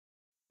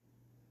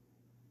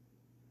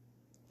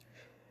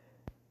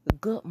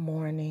Good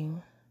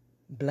morning,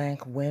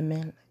 Black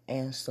women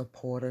and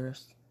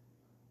supporters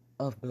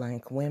of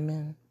Black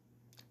women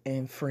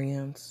and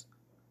friends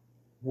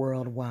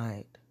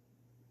worldwide.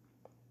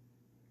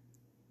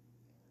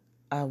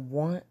 I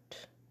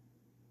want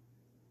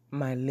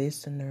my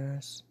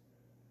listeners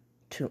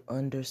to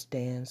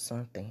understand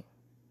something.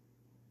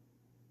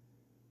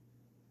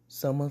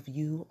 Some of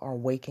you are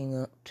waking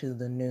up to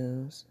the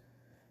news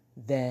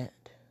that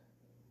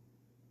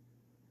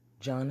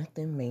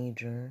Jonathan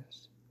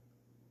Majors,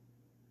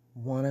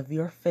 one of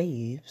your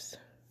faves,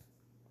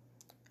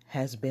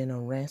 has been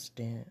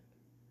arrested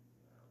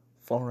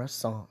for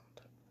assault.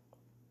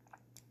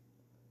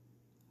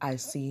 I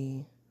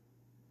see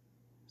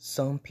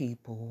some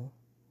people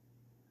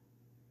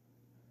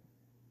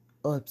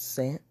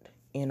upset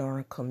in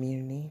our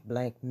community,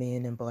 Black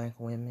men and Black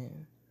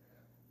women,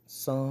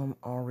 some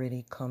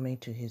already coming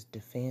to his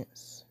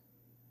defense.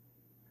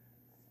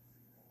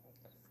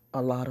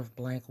 A lot of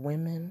Black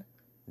women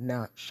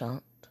not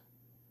shocked.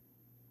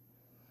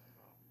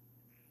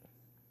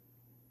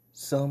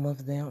 Some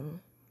of them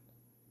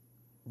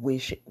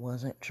wish it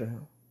wasn't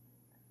true.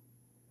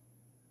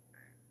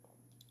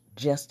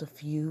 Just a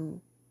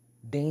few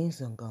days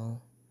ago,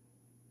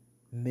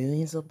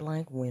 millions of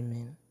Black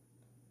women,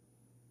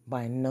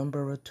 by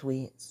number of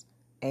tweets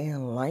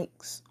and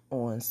likes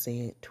on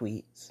said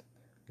tweets,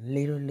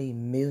 literally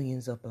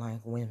millions of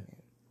Black women,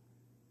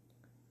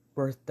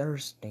 were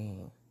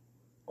thirsting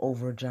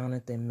over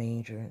Jonathan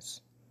Majors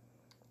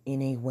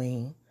in a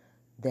way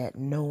that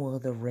no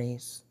other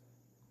race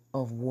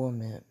of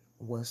woman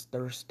was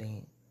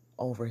thirsting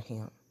over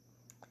him.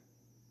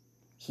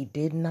 He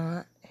did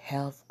not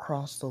have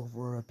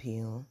crossover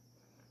appeal.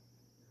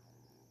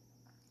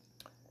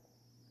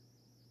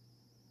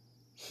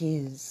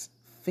 His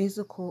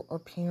physical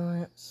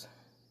appearance,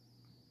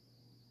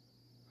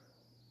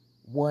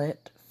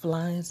 what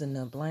flies in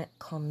the Black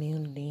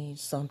community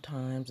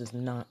sometimes is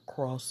not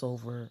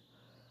crossover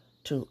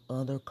to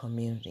other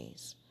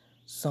communities.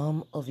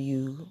 Some of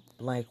you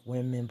Black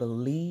women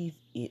believe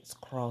it's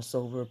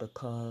crossover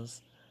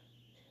because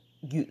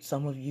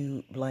some of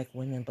you Black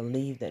women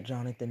believe that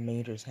Jonathan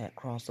Majors had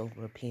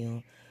crossover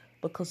appeal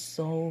because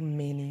so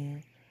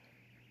many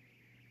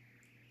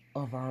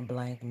of our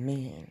Black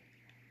men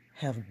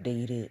have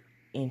dated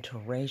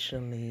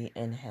interracially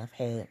and have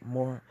had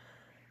more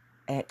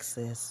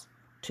access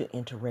to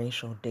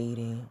interracial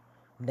dating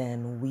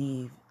than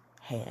we've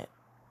had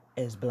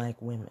as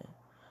Black women.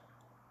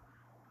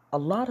 A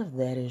lot of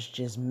that is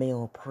just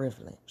male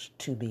privilege,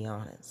 to be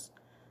honest.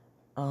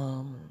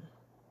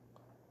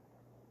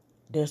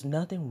 There's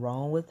nothing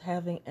wrong with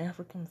having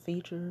African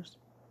features,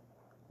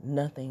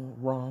 nothing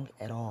wrong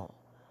at all.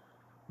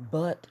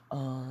 But,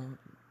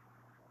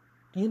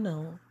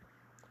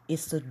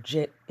 it's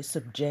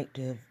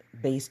subjective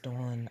based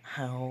on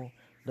how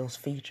those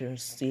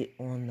features sit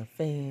on the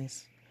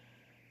face,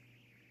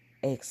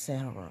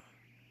 etc.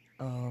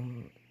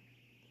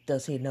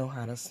 Does he know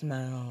how to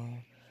smile?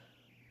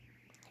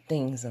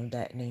 Things of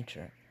that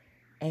nature.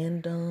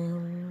 And,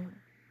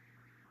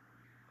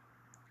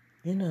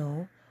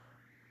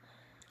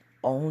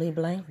 only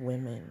Black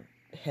women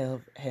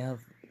have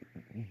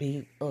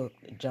beat up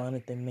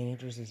Jonathan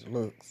Majors'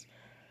 looks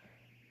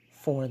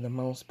for the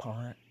most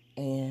part.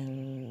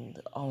 And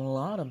a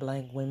lot of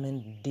Black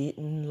women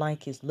didn't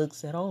like his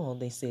looks at all.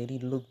 They said he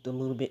looked a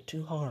little bit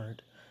too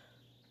hard.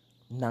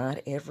 Not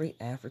every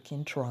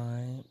African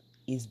tribe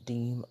is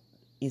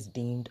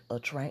deemed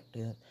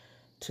attractive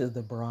to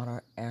the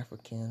broader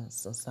African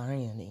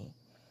society.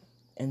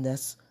 And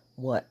that's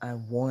what I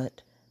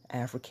want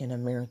African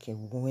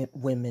American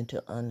women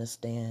to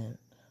understand.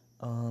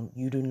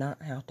 You do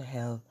not have to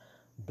have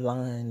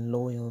blind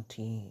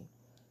loyalty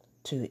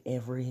to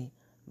every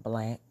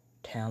Black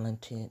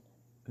talented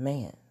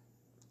man.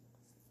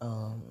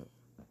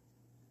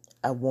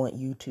 I want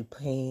you to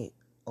pay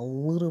a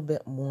little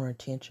bit more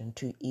attention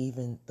to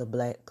even the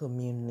Black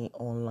community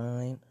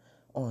online,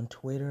 on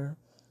Twitter,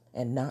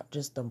 and not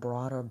just the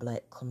broader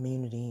Black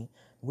community,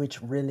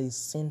 which really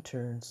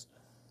centers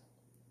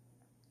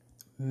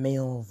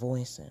male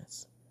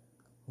voices.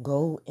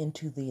 Go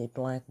into the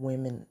Black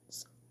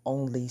women's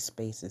only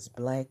spaces,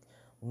 Black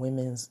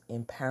women's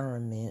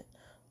empowerment,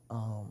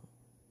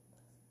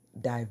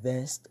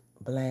 divest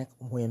Black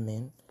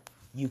women.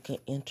 You can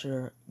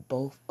enter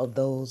both of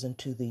those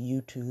into the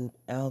YouTube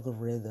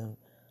algorithm,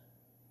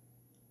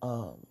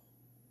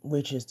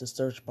 which is the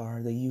search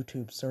bar, the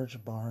YouTube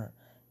search bar,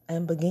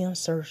 and begin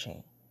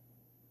searching.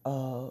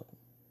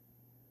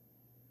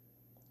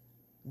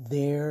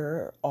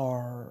 There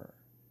are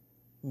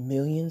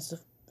millions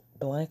of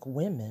Black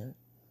women,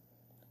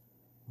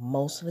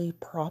 mostly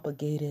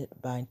propagated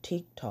by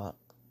TikTok.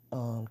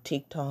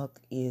 TikTok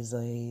is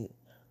a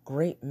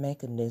great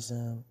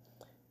mechanism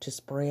to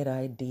spread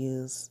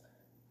ideas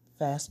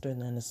faster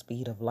than the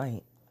speed of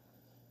light.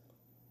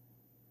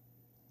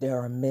 There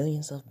are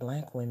millions of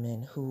Black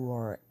women who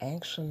are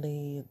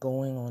actually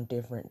going on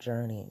different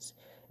journeys.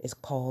 It's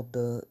called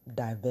the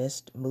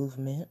Divest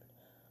Movement.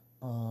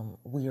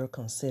 We are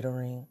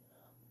considering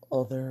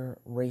other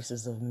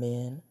races of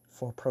men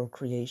for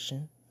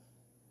procreation,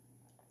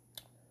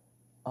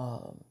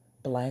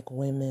 black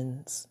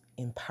women's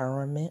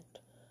empowerment.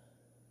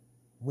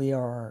 We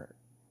are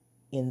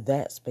in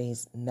that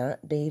space,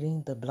 not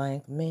dating the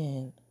black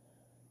men.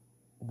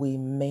 We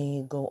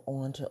may go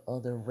on to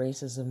other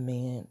races of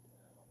men,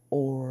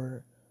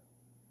 or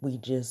we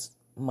just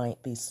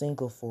might be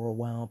single for a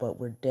while, but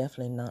we're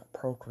definitely not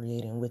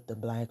procreating with the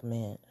black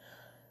men.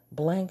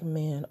 Black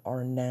men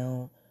are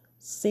now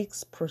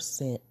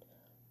 6%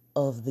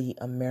 of the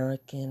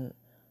American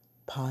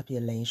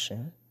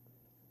population,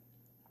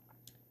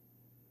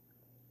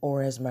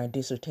 or as my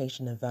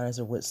dissertation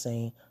advisor would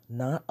say,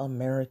 not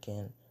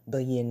American,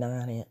 the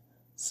United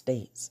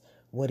States.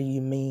 What do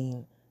you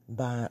mean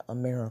by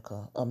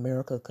America?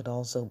 America could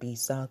also be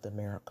South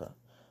America.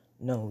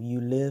 No, you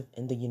live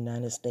in the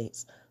United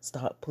States.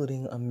 Stop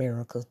putting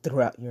America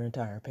throughout your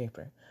entire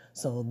paper.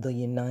 So the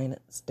United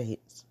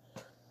States,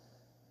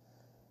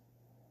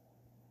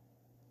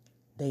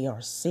 they are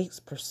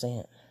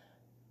 6%.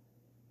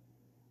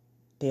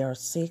 There are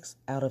 6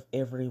 out of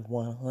every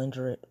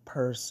 100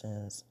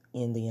 persons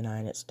in the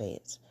United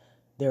States.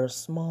 They're a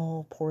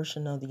small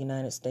portion of the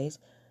United States.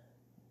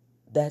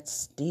 That's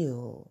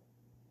still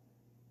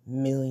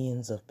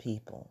millions of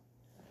people.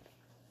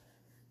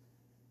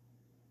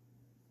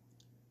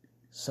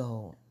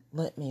 So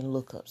let me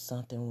look up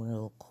something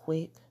real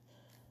quick.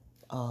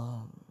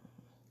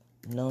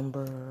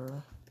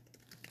 Number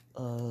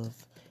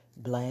of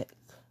black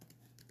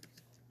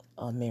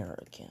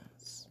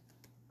Americans.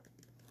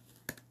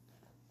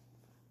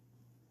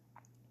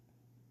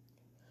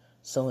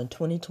 So in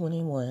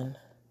 2021,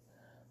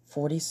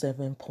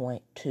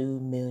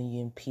 47.2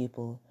 million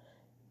people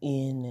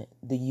in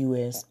the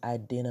U.S.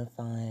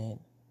 identified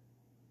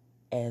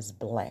as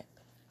black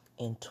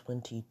in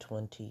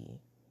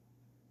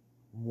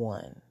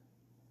 2021.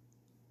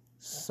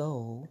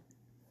 So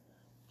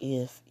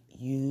if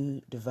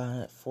you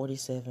divide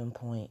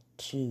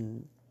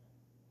 47.2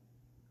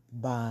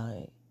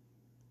 by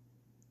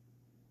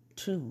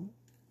 2,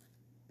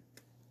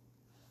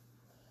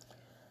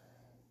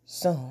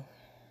 so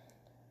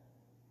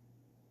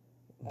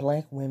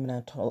black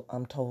women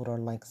I'm told are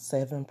like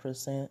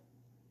 7%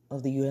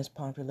 of the U.S.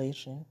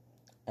 population,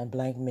 and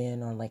black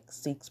men are like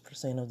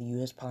 6% of the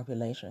U.S.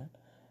 population.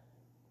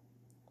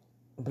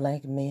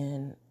 Black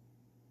men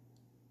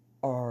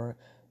are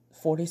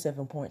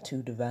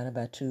 47.2 divided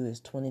by 2 is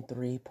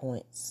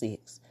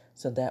 23.6.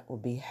 So that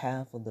would be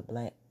half of the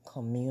black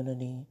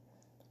community.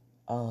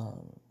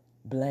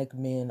 Black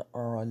men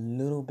are a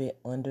little bit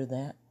under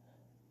that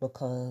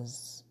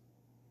because,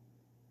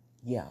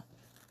 yeah,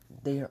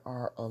 they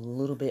are a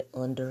little bit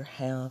under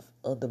half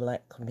of the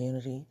black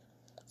community.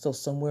 So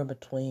somewhere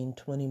between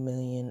 20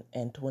 million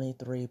and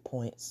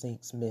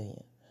 23.6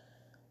 million.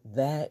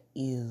 That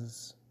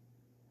is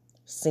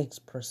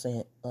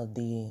 6% of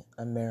the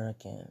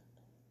American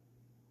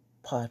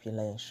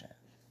population.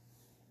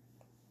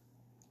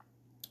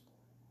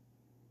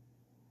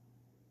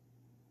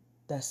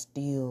 That's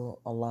still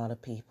a lot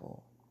of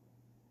people.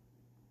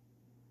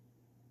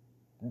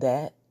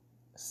 That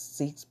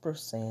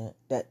 6%,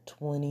 that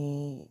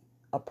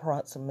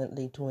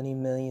approximately 20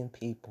 million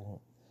people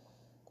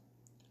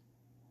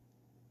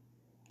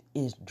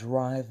is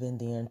driving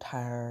the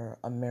entire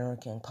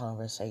American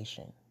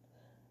conversation.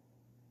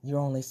 You're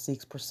only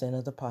 6%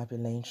 of the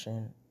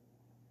population.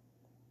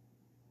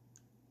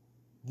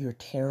 You're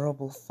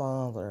terrible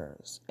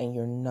fathers, and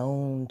you're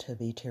known to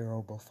be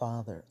terrible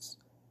fathers.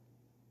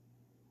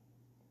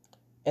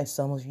 And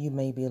some of you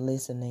may be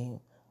listening,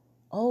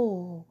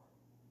 oh,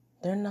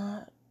 they're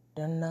not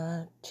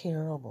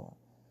terrible.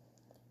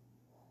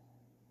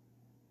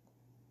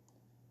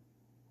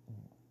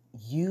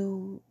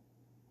 You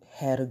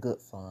had a good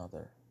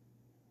father.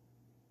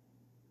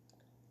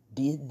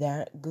 Did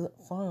that good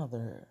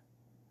father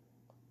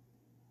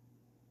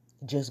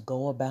just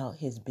go about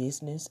his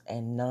business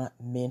and not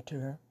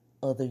mentor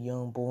other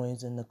young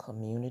boys in the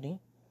community?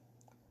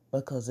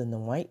 Because in the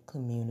white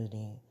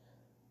community,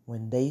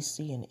 when they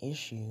see an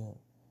issue,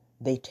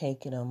 they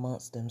take it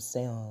amongst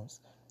themselves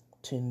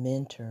to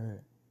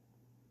mentor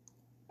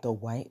the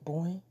white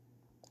boy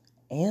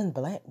and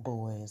black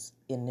boys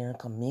in their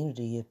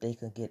community if they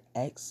could get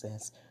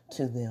access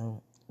to them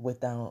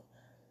without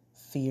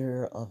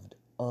fear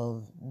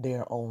of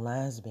their own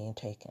lives being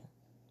taken.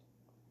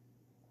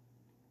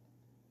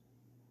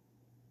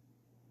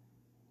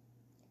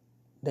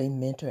 They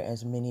mentor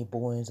as many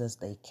boys as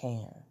they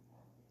can.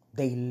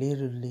 They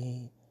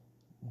literally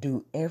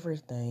do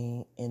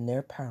everything in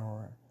their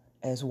power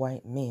as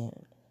white men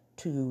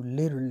to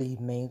literally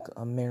make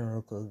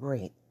America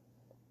great.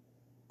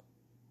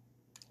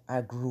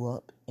 I grew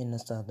up in the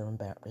Southern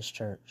Baptist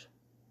Church.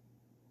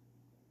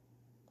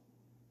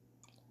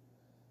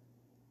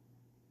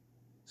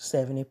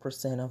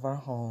 70% of our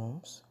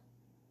homes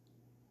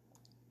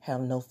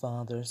have no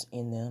fathers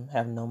in them,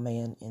 have no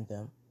man in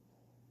them.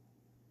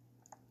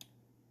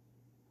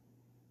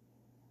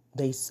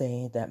 They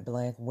say that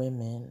black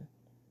women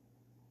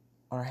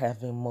are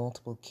having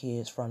multiple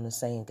kids from the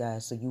same guy.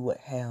 So you would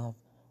have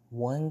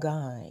one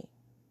guy,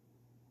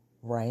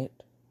 right,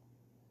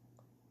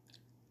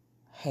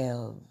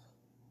 have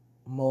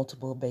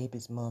multiple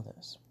babies'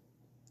 mothers.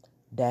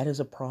 That is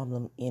a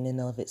problem in and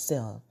of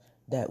itself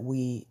that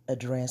we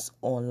address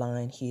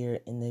online here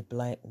in the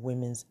Black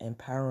women's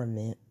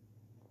empowerment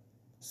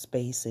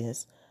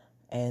spaces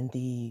and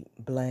the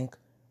Black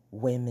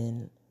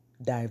women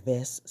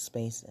diverse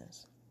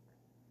spaces.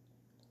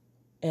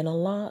 And a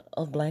lot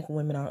of Black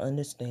women are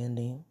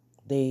understanding.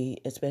 They,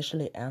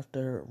 especially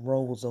after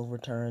Roe was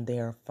overturned, they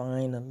are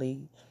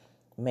finally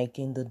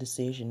making the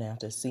decision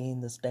after seeing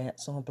the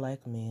stats on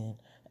Black men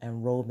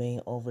and Roe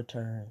being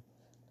overturned.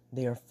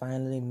 They are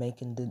finally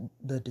making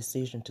the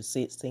decision to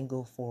sit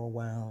single for a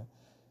while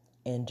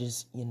and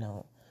just,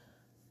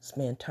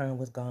 spend time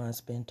with God,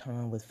 spend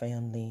time with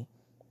family,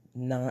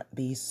 not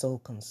be so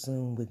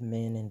consumed with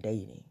men and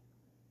dating.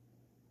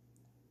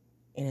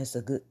 And it's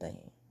a good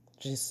thing.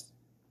 Just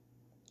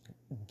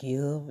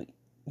give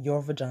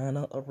your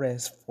vagina a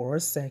rest for a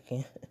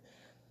second.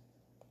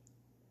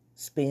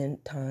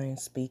 Spend time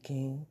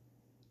speaking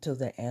to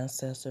the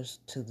ancestors,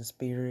 to the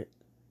Spirit,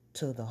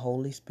 to the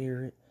Holy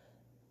Spirit,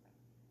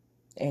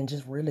 and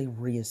just really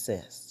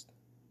reassess.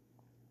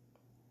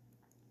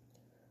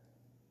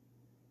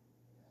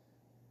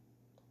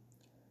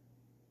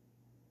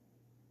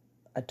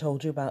 I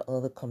told you about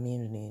other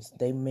communities.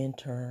 They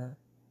mentor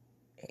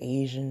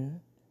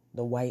Asian,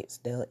 the whites.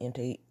 They'll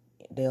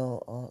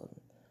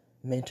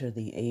mentor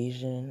the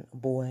Asian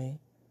boy,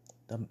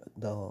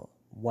 the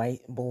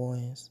white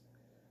boys,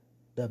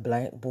 the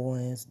Black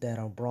boys that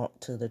are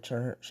brought to the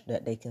church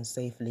that they can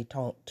safely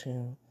talk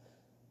to.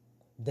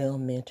 They'll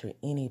mentor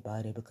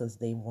anybody because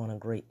they want a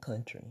great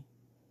country.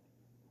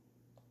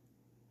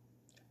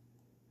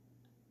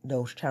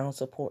 Those child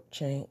support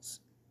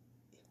checks,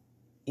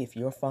 if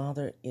your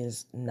father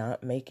is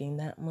not making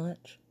that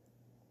much,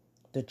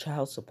 the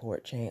child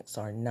support checks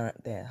are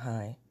not that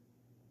high.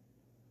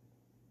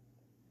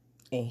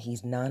 And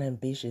he's not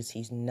ambitious.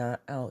 He's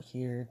not out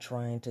here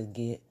trying to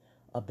get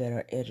a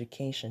better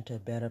education to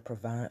better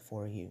provide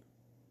for you.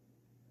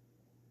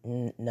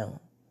 No,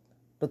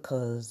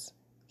 because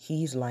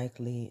he's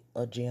likely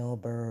a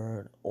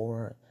jailbird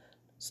or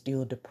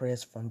still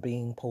depressed from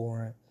being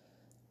poor.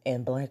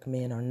 And Black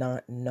men are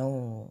not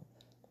known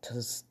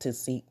to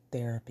seek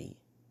therapy.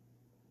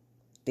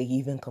 They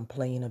even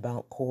complain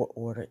about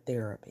court-ordered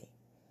therapy.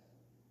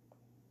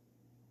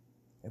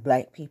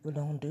 Black people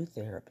don't do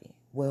therapy.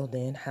 Well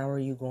then, how are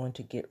you going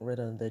to get rid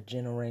of the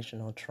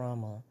generational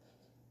trauma?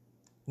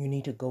 You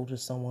need to go to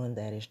someone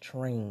that is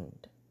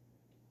trained.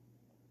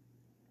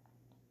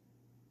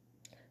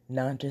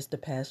 Not just the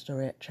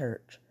pastor at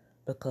church,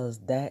 because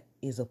that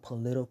is a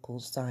political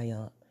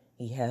psyop.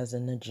 He has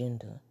an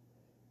agenda.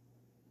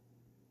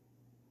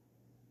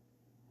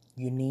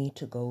 You need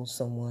to go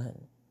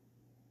someone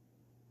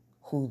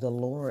who the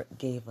Lord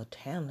gave a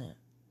talent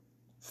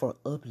for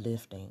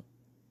uplifting,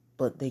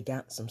 but they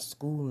got some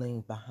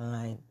schooling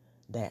behind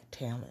that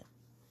talent.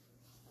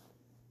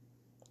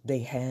 They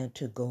had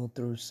to go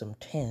through some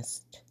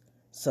tests,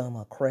 some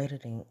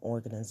accrediting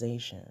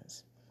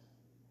organizations.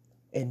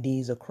 And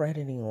these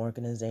accrediting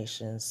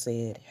organizations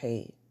said,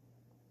 hey,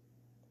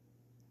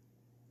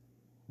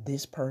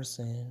 this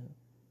person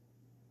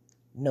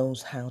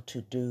knows how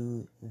to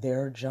do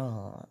their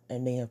job,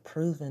 and they have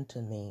proven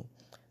to me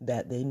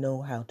that they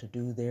know how to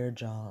do their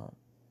job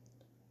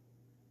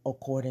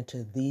according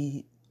to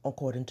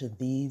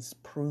these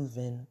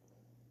proven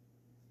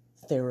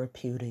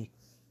therapeutic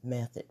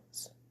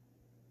methods.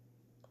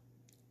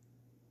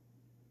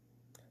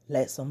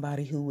 Let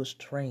somebody who was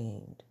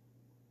trained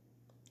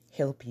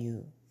help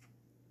you,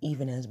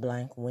 even as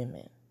Black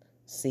women,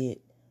 sit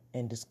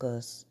and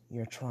discuss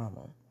your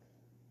trauma.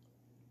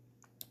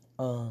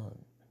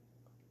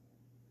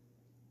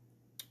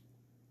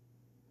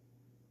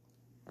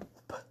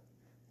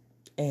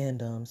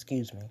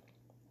 Excuse me.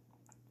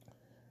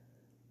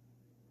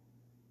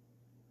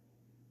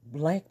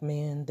 Black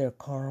men, their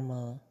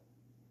karma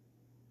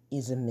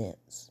is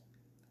immense.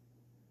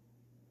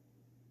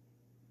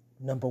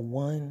 Number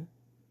one,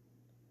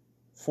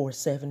 for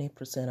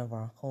 70% of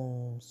our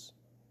homes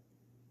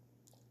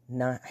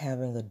not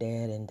having a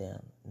dad in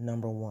them,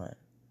 number one.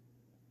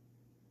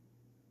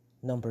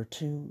 Number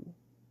two,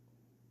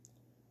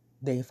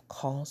 they've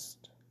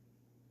cost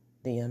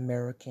the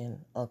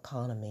American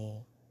economy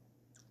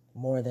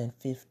more than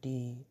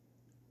 $50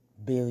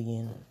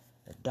 billion.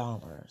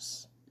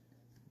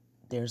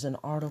 There's an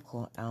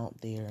article out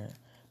there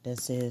that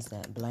says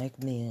that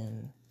Black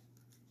men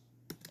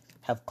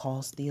have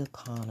cost the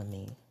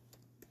economy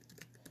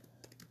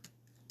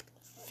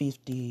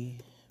 $50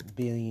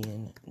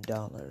 billion.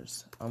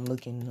 I'm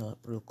looking it up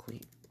real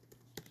quick.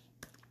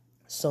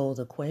 So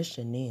the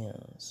question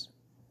is,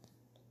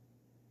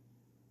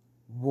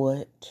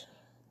 what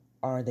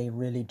are they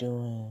really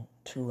doing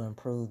to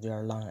improve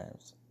their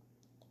lives?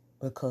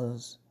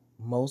 Because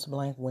most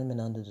Black women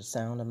under the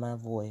sound of my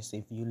voice,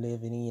 if you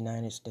live in the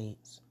United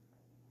States,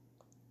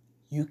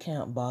 you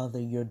can't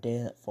bother your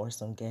dad for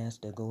some gas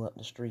to go up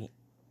the street.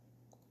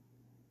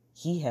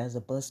 He has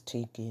a bus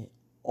ticket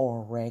or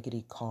a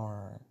raggedy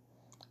car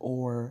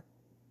or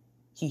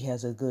he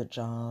has a good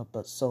job,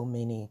 but so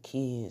many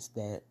kids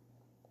that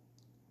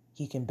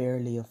he can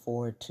barely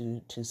afford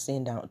to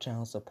send out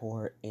child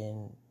support,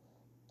 and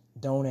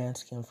don't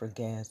ask him for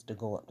gas to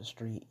go up the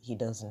street. He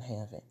doesn't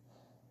have it.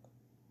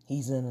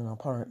 He's in an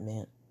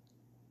apartment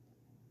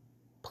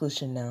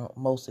pushing out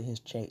most of his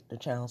check to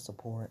child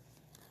support.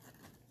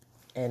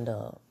 And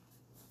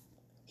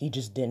he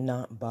just did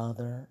not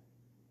bother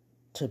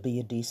to be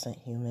a decent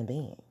human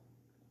being.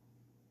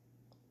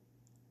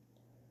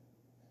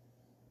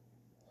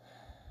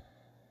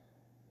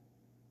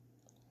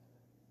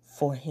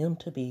 For him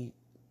to be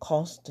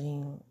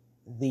costing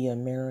the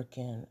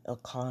American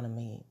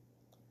economy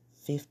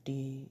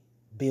 $50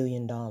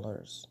 billion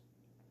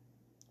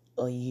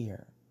a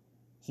year,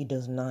 he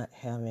does not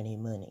have any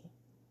money.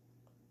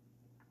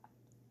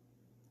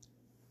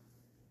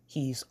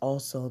 He's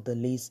also the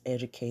least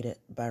educated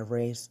by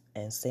race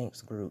and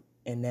sex group,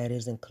 and that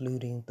is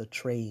including the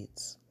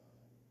trades.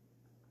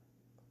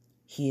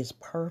 He is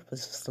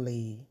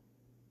purposely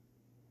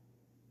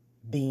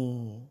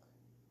being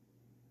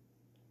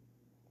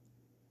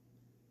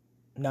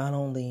not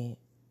only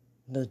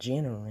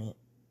degenerate,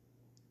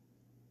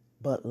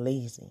 but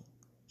lazy.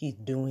 He's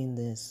doing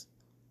this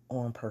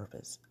on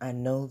purpose. I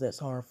know that's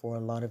hard for a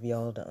lot of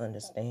y'all to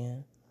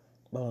understand,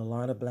 but a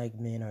lot of black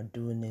men are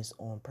doing this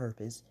on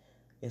purpose.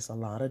 It's a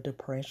lot of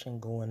depression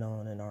going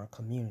on in our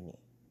community.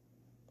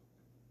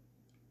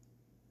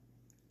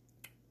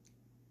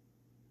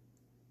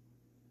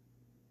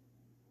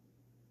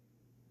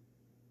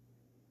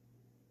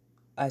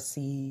 I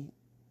see,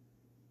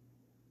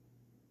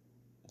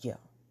 yeah.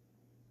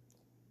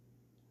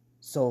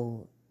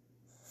 So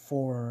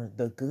for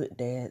the good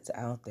dads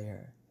out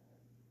there,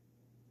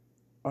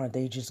 are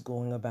they just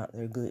going about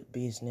their good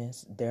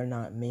business? They're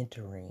not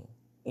mentoring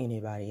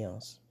anybody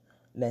else.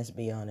 Let's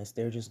be honest,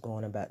 they're just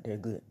going about their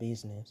good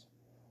business.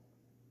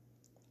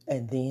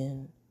 And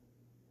then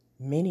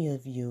many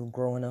of you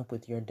growing up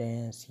with your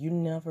dads, you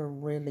never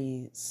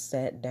really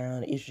sat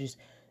down. It's just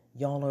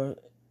y'all are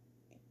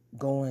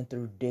going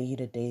through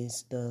day-to-day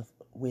stuff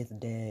with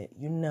dad.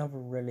 You never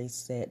really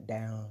sat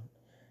down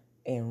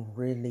and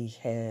really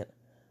had,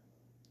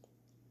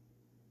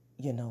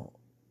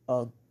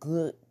 a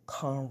good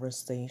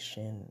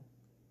conversation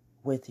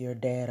with your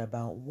dad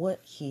about what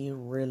he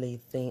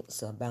really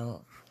thinks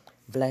about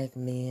black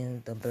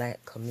men, the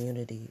black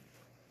community.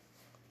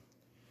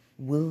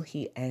 Will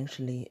he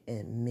actually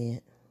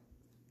admit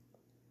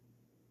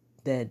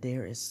that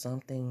there is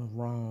something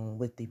wrong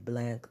with the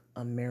black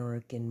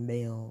American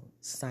male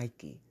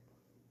psyche?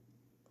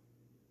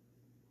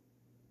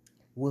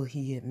 Will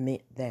he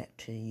admit that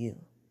to you?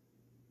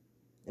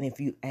 And if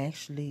you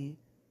actually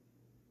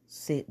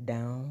sit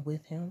down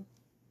with him,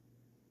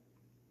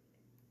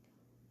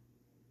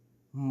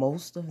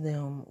 most of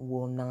them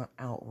will not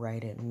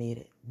outright admit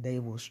it. They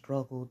will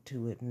struggle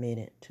to admit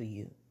it to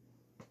you.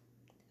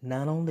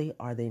 Not only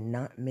are they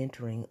not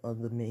mentoring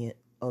other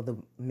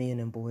men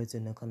and boys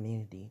in the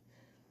community,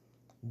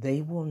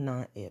 they will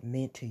not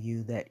admit to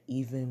you that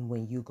even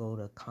when you go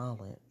to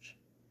college,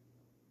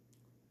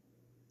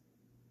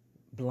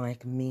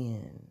 black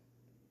men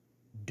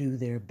do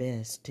their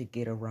best to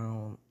get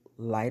around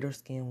lighter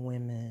skinned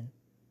women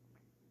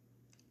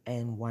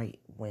and white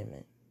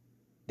women.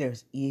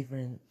 There's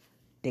even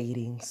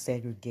dating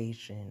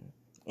segregation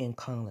in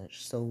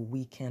college, so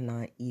we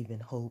cannot even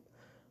hope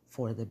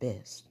for the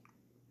best.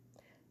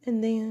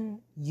 And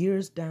then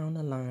years down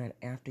the line,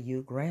 after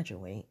you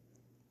graduate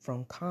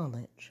from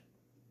college,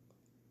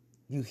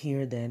 you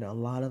hear that a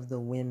lot of the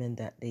women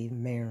that they've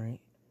married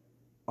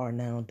are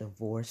now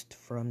divorced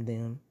from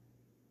them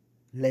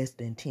less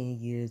than 10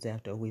 years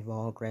after we've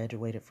all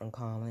graduated from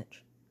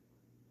college.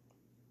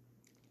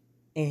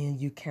 And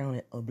you count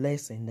it a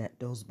blessing that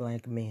those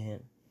black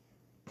men,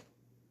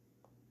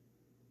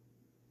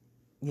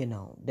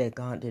 that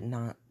God did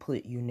not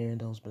put you near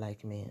those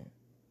black men.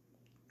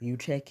 You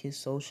check his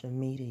social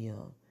media,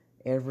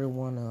 every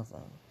one of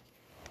them.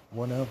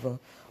 One of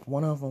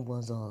them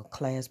was a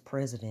class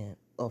president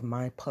of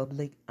my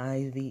public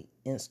Ivy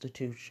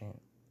institution.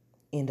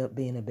 Ended up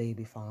being a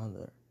baby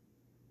father.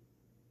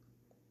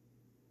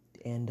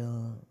 And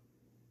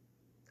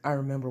I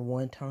remember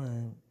one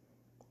time,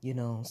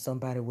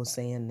 somebody was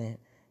saying that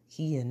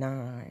he and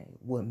I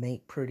would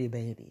make pretty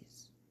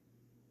babies.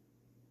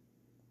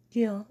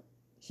 Yeah,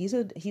 he's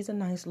a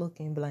nice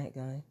looking black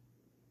guy.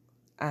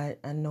 I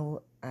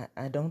know,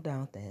 I don't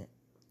doubt that.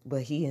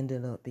 But he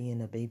ended up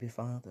being a baby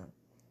father.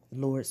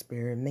 Lord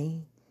spared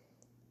me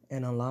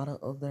and a lot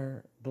of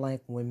other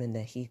black women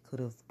that he could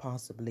have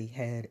possibly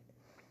had,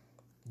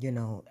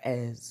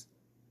 as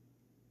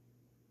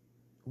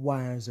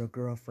wives or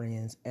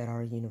girlfriends at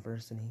our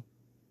university.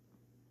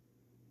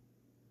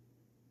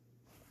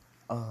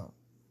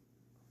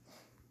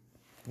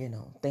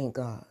 Thank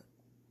God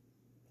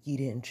he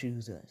didn't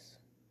choose us.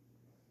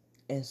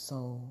 And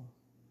so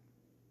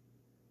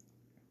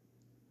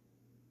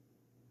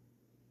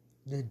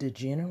the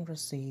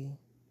degeneracy,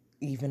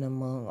 even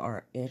among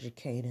our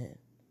educated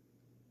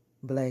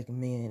black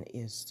men,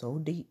 is so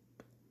deep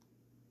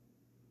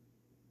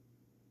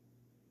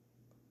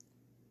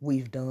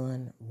We've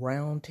done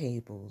round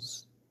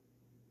tables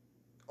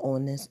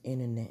on this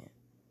internet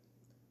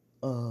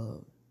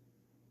of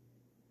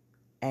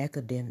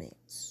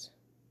academics,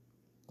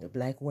 the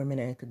black women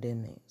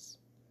academics,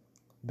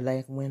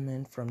 black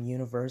women from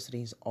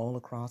universities all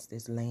across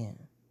this land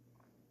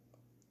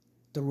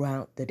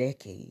throughout the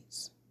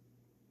decades.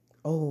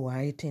 Oh,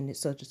 I attended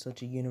such and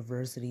such a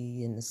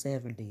university in the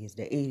 70s,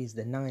 the 80s,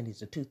 the 90s,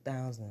 the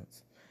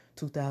 2000s,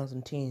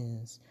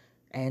 2010s,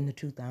 and the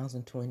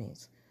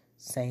 2020s.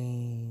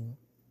 Same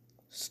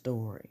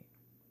story.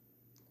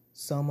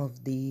 Some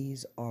of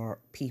these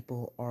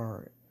people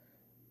are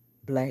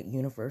black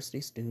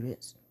university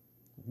students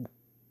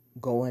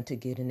going to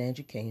get an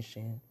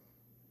education,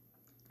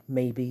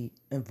 maybe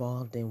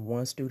involved in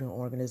one student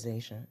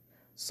organization,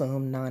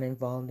 some not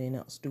involved in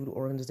a student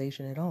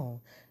organization at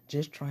all,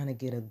 just trying to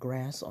get a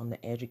grasp on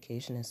the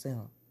education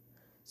itself.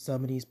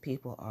 Some of these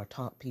people are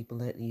top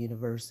people at the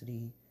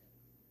university.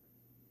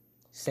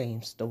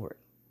 Same story.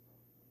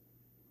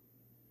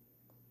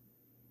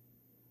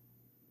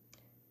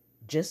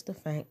 Just the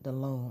fact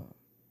alone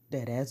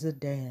that as a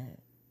dad,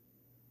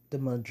 the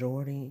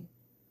majority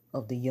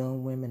of the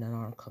young women in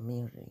our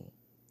community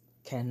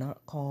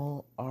cannot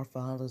call our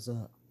fathers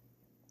up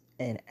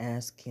and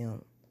ask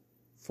him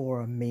for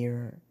a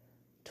mere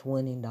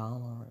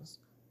 $20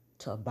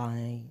 to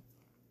buy,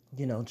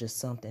 just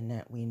something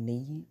that we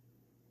need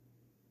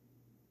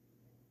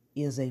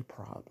is a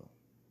problem.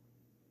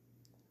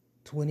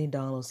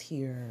 $20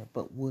 here,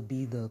 but would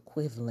be the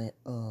equivalent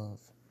of,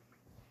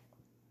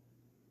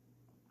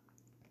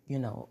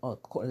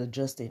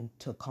 adjusted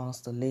to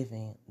cost of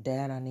living.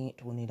 Dad, I need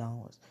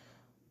 $20.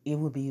 It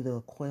would be the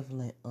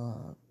equivalent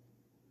of,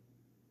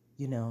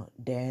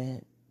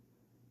 Dad,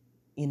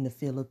 in the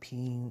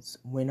Philippines,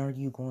 when are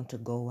you going to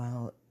go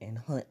out and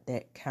hunt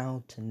that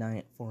cow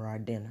tonight for our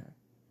dinner?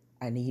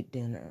 I need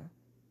dinner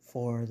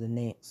for the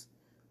next,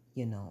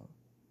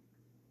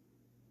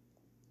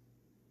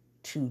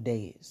 2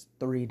 days,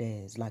 3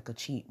 days, like a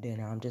cheap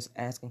dinner. I'm just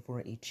asking for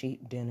a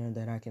cheap dinner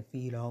that I can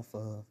feed off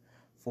of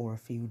for a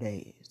few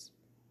days.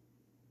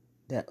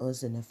 That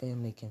us and the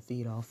family can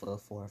feed off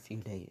of for a few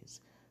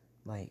days.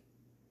 Like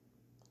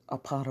a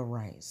pot of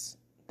rice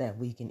that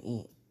we can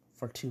eat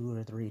for 2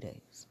 or 3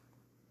 days.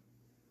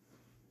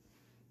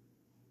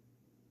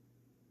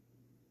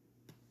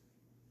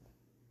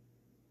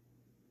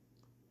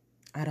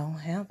 I don't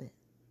have it.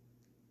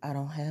 I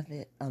don't have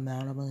that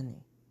amount of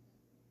money.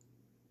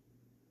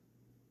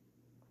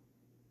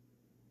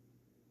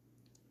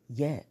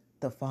 Yet,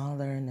 the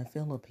father in the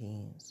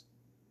Philippines,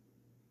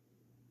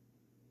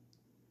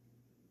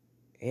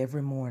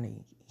 every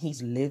morning,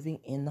 he's living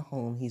in the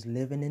home. He's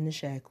living in the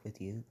shack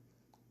with you.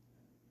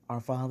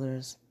 Our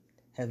fathers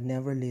have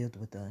never lived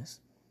with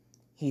us.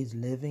 He's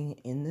living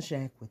in the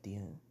shack with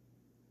you,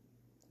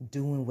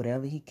 doing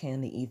whatever he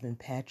can to even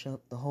patch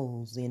up the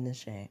holes in the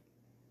shack.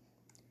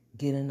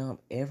 Getting up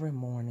every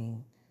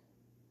morning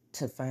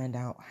to find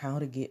out how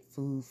to get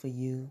food for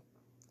you.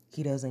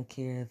 He doesn't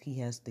care if he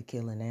has to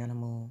kill an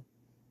animal.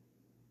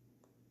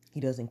 He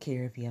doesn't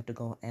care if you have to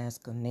go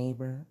ask a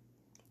neighbor.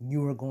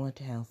 You are going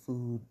to have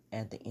food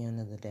at the end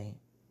of the day.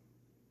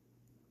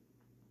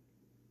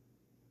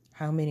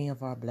 How many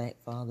of our black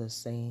fathers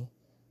say,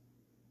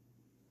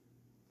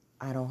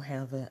 I don't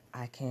have it,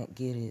 I can't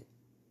get it,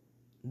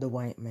 the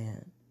white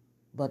man.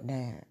 But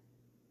Dad,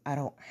 I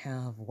don't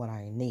have what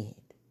I need.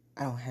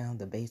 I don't have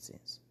the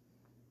basics.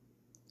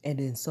 And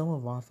then some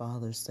of our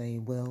fathers say,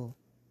 well,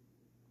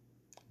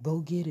 go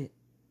get it.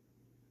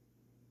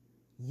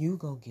 You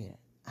go get it.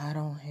 I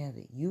don't have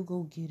it. You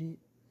go get it.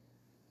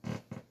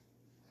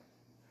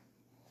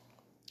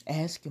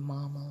 Ask your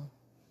mama.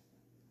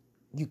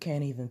 You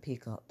can't even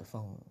pick up the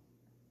phone.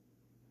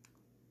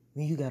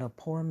 When you got a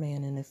poor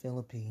man in the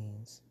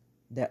Philippines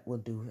that will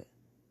do it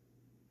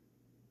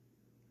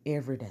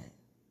every day.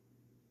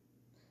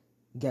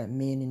 You got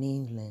men in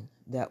England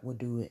that will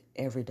do it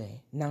every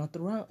day. Now,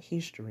 throughout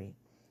history,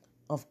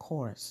 of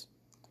course,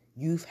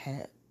 you've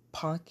had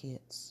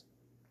pockets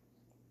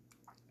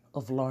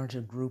of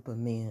larger group of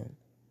men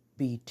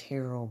be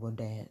terrible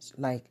dads.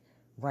 Like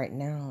right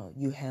now,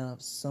 you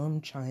have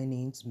some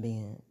Chinese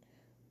men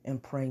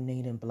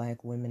impregnating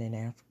black women in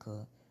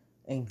Africa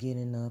and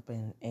getting up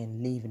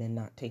and leaving and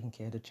not taking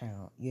care of the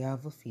child. You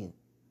have a few.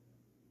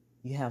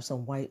 You have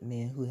some white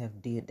men who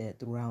have did that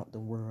throughout the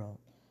world,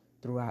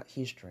 throughout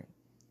history.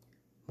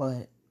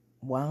 But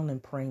while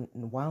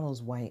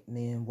those white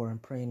men were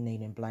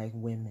impregnating black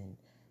women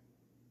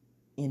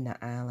in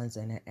the islands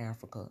and in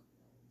Africa,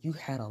 you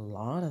had a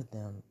lot of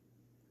them,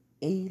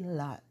 a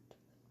lot,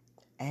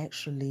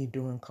 actually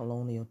during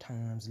colonial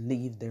times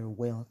leave their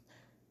wealth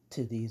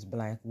to these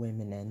black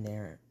women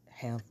and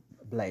have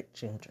black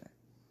children.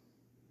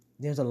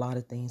 There's a lot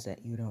of things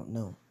that you don't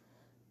know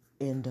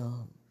and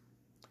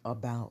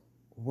about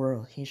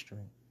world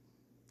history.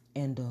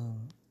 And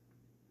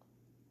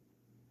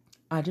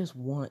I just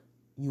want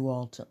you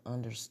all to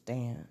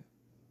understand,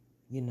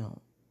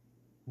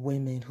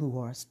 women who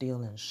are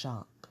still in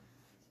shock.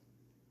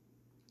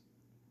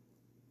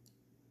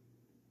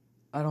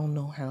 I don't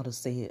know how to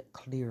say it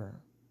clearer,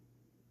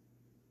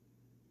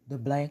 The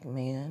black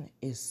man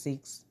is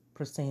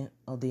 6%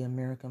 of the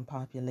American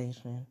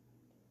population.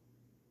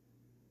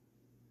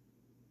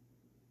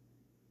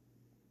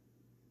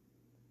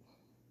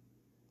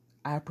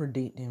 I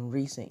predict in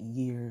recent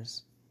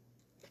years,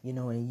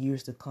 in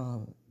years to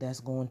come,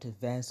 that's going to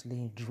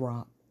vastly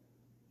drop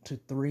to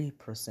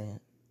 3%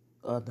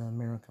 of the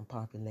American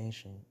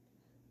population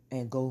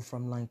and go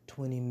from like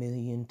 20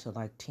 million to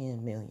like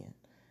 10 million.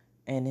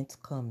 And it's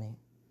coming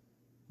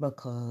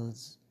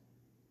because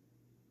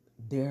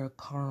their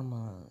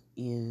karma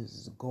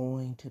is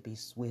going to be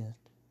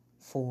swift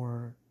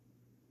for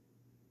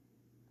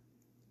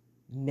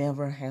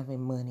never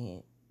having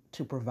money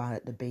to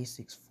provide the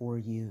basics for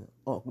you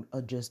or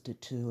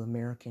adjusted to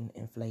American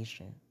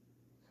inflation,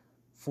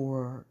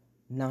 for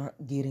not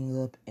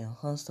getting up and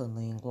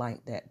hustling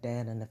like that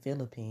dad in the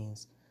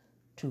Philippines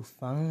to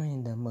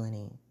find the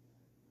money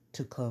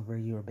to cover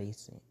your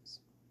basics,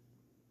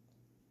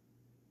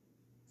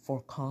 for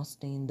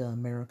costing the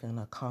American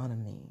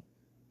economy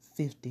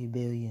 $50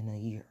 billion a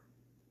year.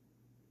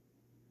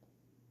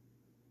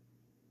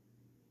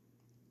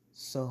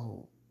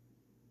 So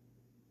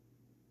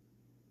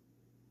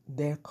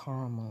their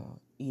karma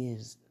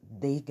is,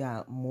 they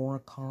got more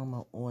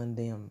karma on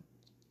them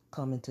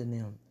coming to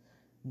them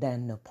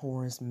than the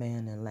poorest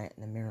man in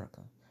Latin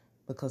America,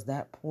 because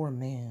that poor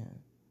man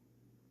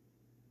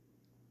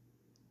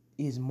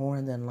is more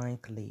than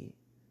likely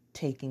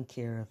taking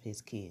care of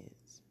his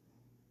kids,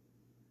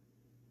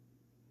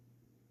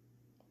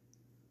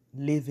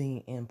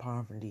 living in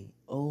poverty.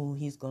 Oh,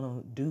 he's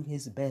gonna do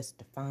his best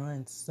to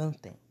find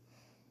something.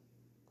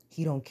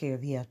 He don't care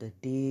if he have to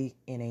dig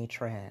in a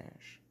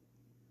trash.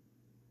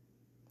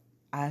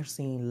 I've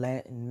seen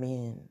Latin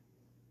men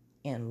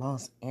in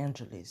Los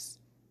Angeles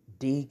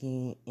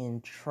digging in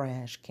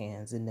trash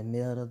cans in the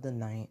middle of the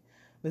night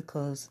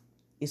because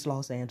it's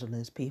Los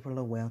Angeles. People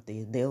are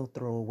wealthy. They'll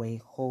throw away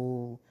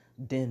whole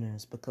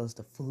dinners because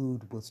the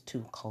food was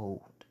too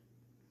cold.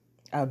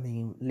 I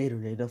mean,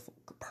 literally, the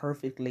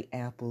perfectly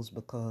apples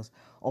because,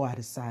 oh, I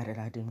decided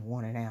I didn't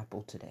want an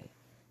apple today.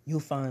 You'll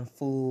find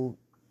food,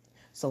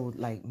 so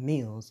like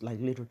meals, like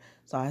literally.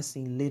 So I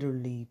see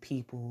literally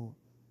people,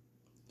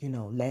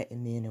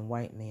 Latin men and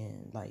white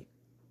men, like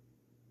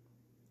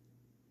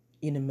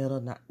in the middle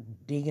of not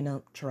digging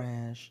up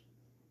trash.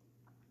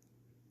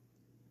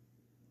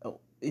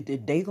 Oh,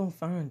 they gonna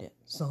find it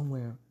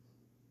somewhere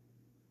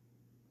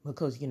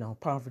because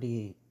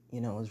poverty,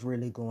 is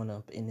really going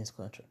up in this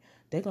country.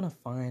 They're gonna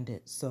find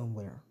it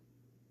somewhere.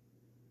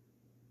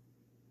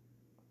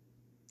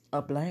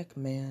 A black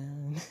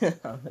man,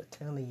 I'm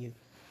telling you,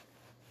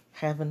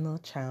 having a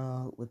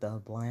child with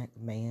a black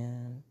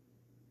man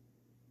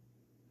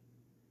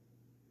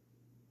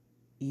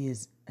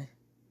is,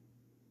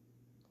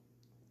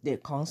 they're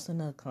costing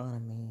the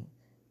economy.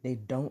 They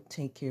don't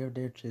take care of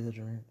their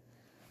children.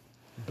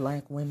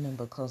 Black women,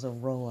 because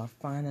of Roe, are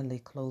finally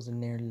closing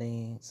their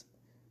legs.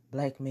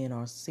 Black men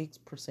are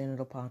 6% of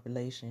the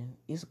population.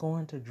 It's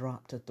going to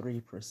drop to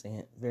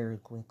 3% very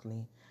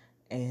quickly.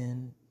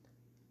 And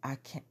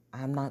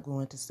I'm not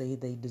going to say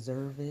they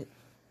deserve it.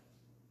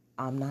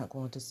 I'm not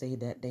going to say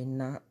that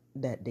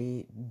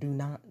they do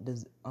not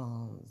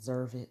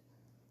deserve it,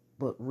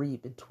 but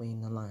read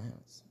between the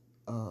lines.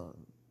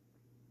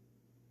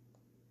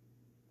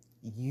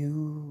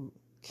 You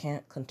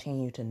can't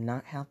continue to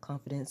not have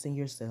confidence in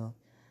yourself,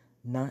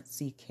 not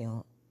seek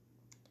help,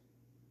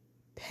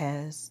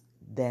 pass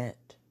that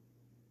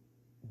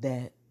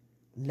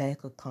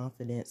lack of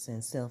confidence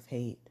and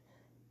self-hate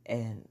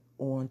and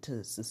on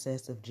to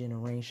successive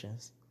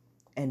generations,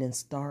 and then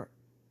start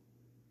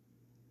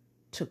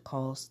to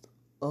cost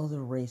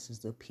other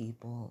races of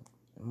people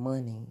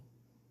money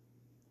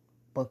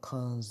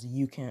because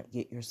you can't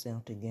get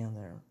yourself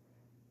together,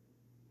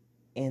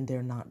 and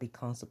there not be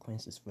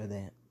consequences for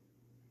that.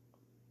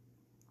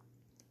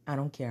 I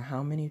don't care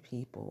how many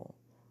people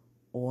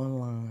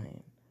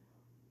online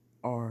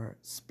are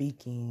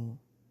speaking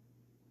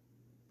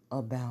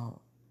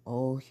about,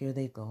 oh, here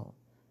they go,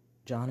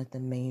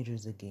 Jonathan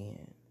Majors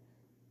again,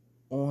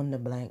 on the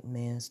black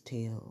man's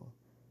tail,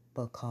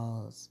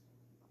 because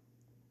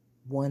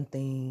one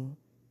thing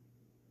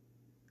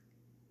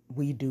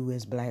we do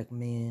as black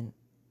men,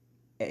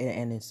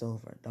 and it's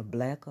over. The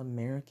black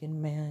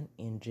American man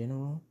in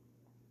general,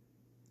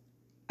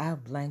 I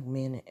have black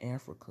men in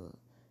Africa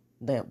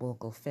that will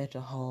go fetch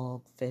a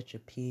hog, fetch a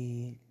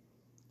pig,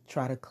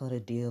 try to cut a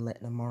deal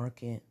at the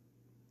market.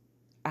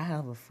 I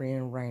have a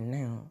friend right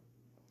now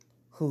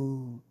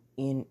who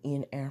in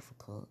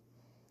Africa,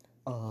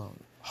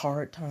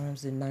 hard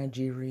times in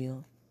Nigeria,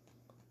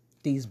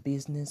 these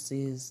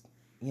businesses,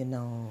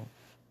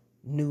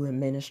 new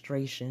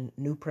administration,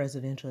 new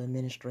presidential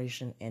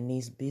administration, and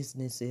these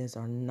businesses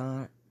are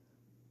not,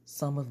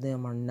 some of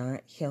them are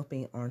not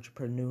helping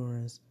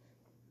entrepreneurs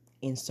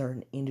in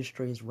certain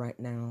industries right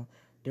now.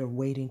 They're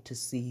waiting to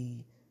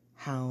see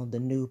how the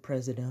new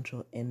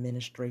presidential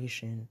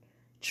administration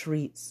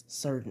treats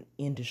certain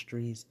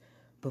industries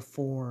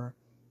before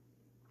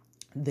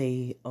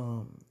they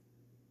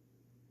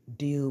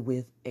deal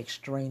with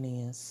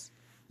extraneous,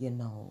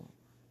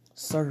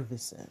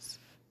 services,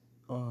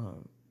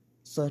 um,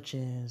 such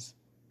as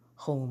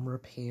home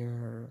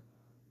repair,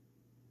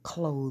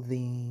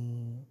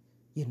 clothing,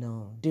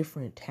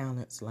 different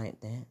talents like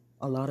that.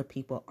 A lot of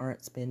people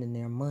aren't spending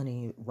their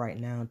money right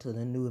now until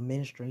the new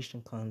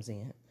administration comes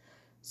in.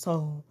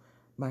 So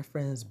my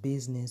friend's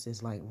business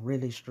is like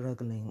really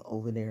struggling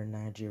over there in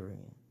Nigeria.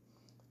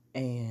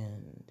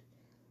 And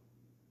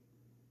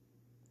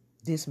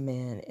this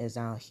man is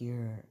out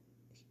here.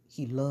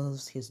 He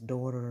loves his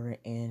daughter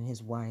and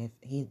his wife.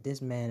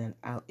 This man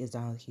is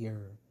out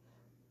here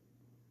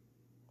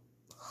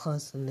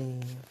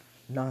hustling,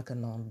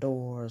 knocking on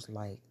doors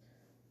like,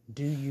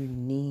 do you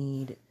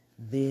need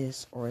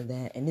this or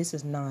that? And this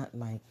is not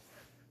like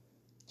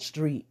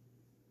street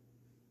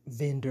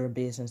vendor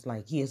business.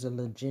 Like, he has a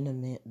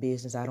legitimate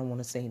business. I don't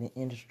want to say the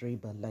industry,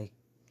 but like,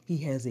 he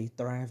has a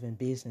thriving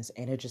business,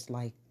 and it just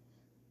like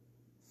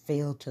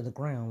fell to the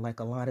ground like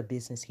a lot of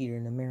business here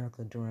in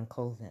America during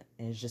COVID.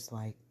 And it's just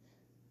like,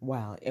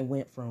 wow, it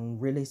went from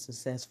really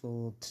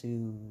successful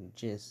to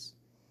just,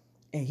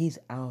 and he's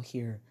out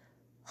here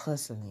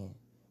hustling.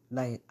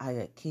 Like, I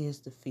got kids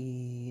to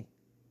feed,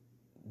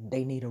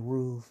 they need a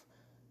roof,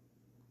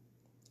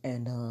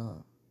 and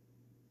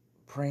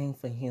praying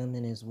for him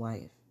and his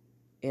wife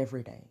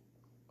every day.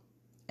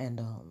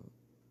 And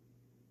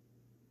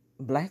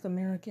Black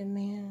American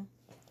man,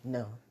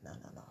 no, no,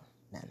 no, no,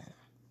 no, no, no,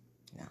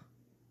 no,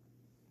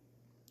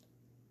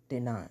 they're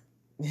not.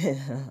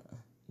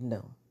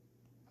 No,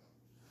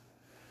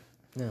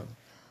 no,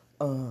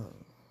 um,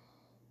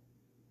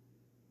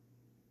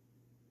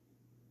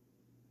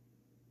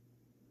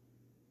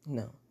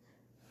 no,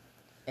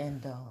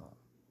 and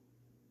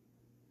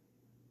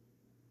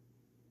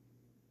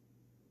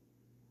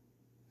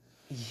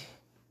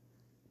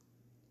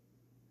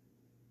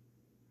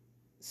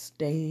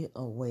stay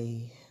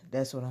away.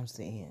 That's what I'm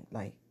saying.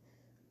 Like,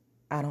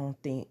 I don't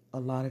think a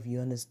lot of you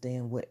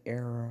understand what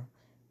era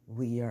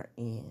we are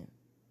in.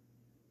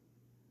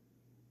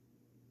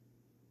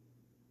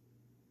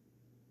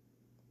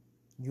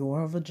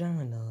 Your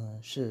vagina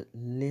should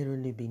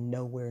literally be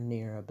nowhere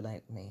near a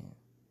black man.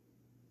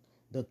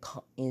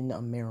 In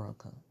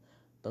America,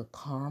 the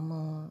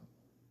karma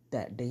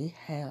that they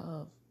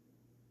have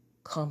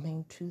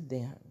coming to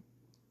them,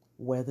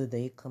 whether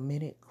they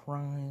committed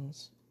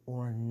crimes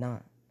or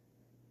not,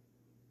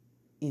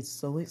 is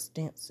so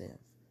extensive,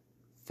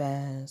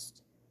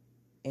 fast,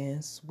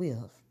 and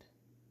swift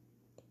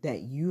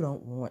that you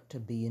don't want to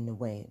be in the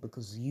way,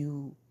 because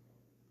you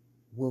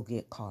will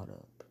get caught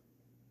up.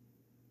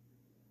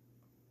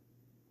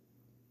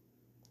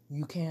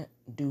 You can't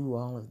do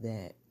all of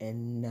that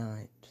and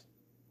not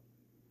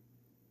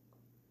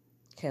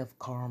have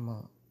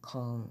karma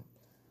come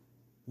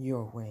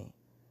your way.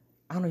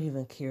 I don't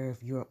even care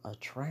if you're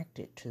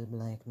attracted to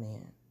black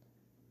men.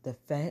 The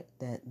fact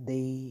that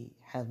they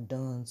have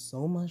done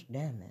so much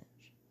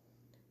damage,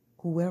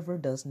 whoever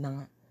does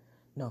not,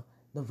 no,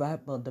 the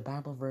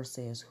Bible verse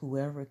says,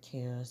 whoever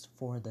cares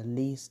for the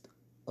least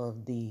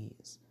of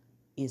these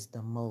is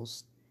the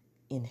most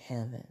in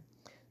heaven.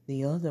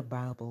 The other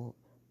Bible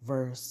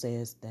verse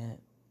says that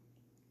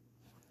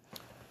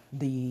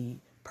the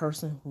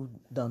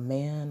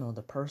man or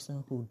the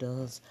person who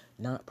does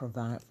not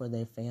provide for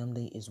their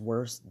family is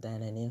worse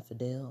than an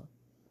infidel.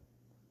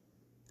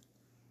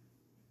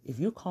 If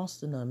you're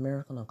costing the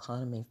American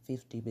economy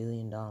 $50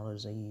 billion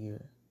a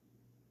year,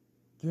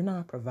 you're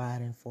not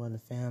providing for the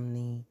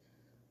family.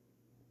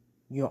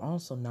 You're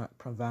also not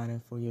providing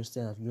for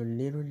yourself. You're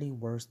literally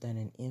worse than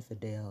an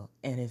infidel.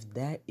 And if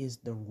that is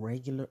the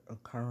regular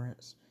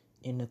occurrence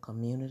in the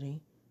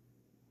community,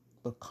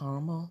 the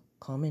karma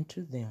coming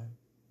to them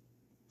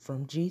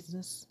from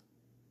Jesus,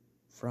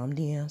 from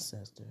the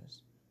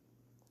ancestors,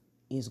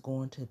 is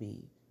going to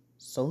be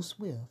so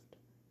swift,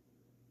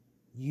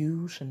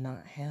 you should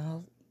not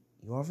have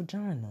your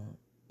vagina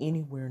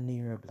anywhere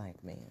near a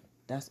black man.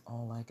 That's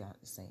all I got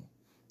to say.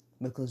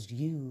 Because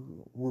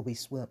you will be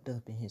swept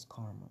up in his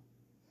karma.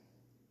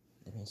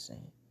 Let me see.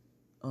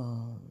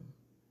 I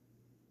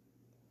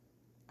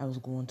was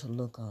going to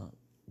look up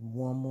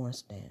one more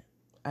stat.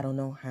 I don't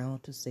know how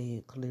to say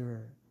it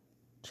clearer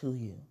to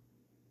you.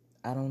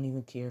 I don't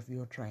even care if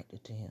you're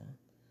attracted to him.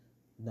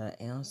 The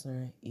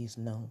answer is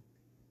no.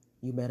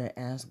 You better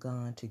ask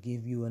God to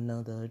give you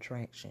another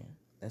attraction.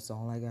 That's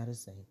all I gotta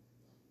say.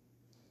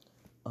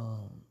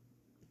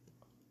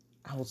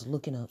 I was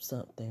looking up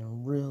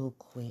something real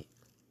quick.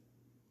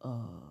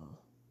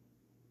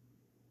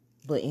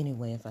 But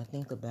anyway, if I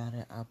think about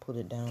it, I'll put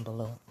it down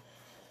below.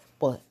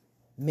 But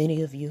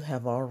many of you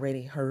have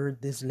already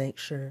heard this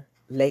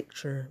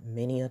lecture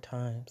many a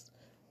times.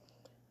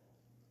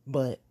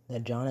 But the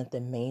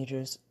Jonathan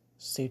Majors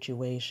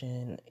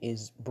situation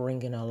is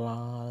bringing a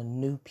lot of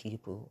new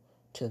people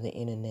to the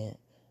internet.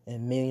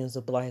 And millions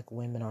of black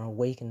women are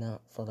waking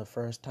up for the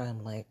first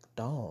time like,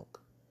 dog,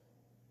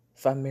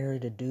 if I marry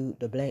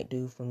the black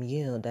dude from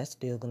Yale, that's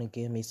still going to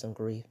give me some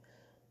grief.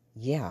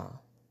 Yeah,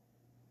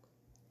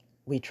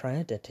 we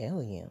tried to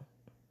tell you.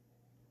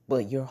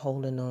 But you're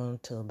holding on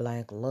to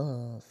black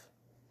love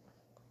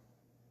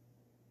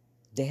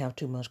They have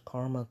too much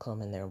karma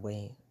coming their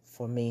way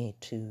for me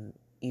to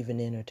even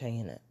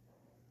entertain it.